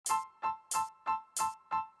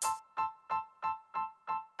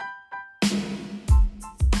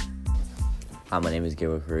Hi, my name is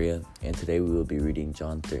Gabriel Correa, and today we will be reading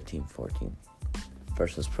John 13:14.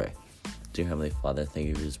 First, let's pray. Dear Heavenly Father, thank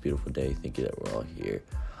you for this beautiful day. Thank you that we're all here.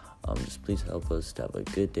 Just please help us to have a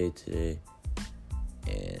good day today,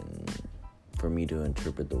 and for me to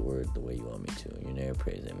interpret the word the way you want me to. In your name I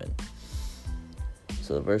praise, amen.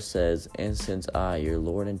 So the verse says, "And since I, your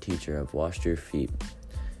Lord and teacher, have washed your feet,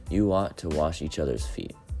 you ought to wash each other's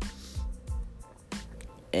feet."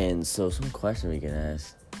 And so some question we can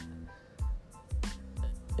ask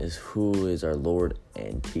is, who is our Lord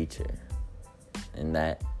and teacher? And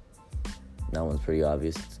that one's pretty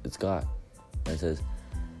obvious. It's God. And it says,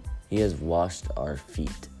 He has washed our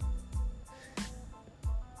feet.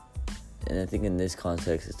 And I think in this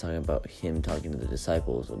context, it's talking about Him talking to the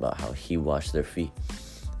disciples about how He washed their feet.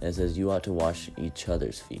 And it says, you ought to wash each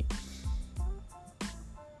other's feet.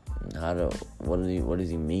 What does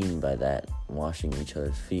He mean by that, washing each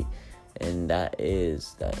other's feet? And that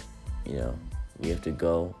is that, we have to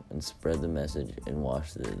go and spread the message and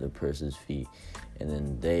wash the person's feet, and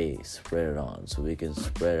then they spread it on, so we can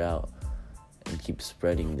spread out and keep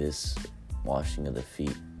spreading this washing of the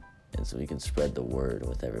feet, and so we can spread the word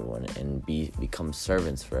with everyone and become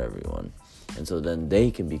servants for everyone, and so then they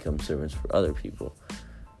can become servants for other people,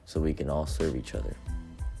 so we can all serve each other.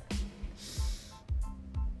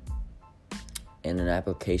 And an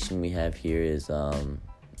application we have here is,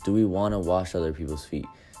 do we want to wash other people's feet?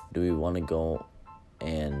 Do we want to go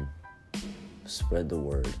and spread the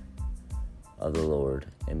word of the Lord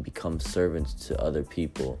and become servants to other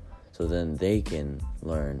people, so then they can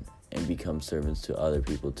learn and become servants to other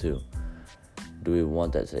people too? Do we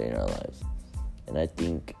want that today in our lives? And I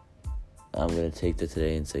think I'm going to take that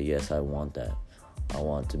today and say, yes, I want that. I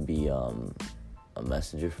want to be a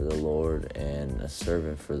messenger for the Lord and a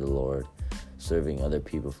servant for the Lord, serving other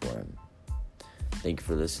people for Him. Thank you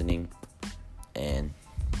for listening, and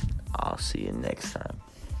I'll see you next time.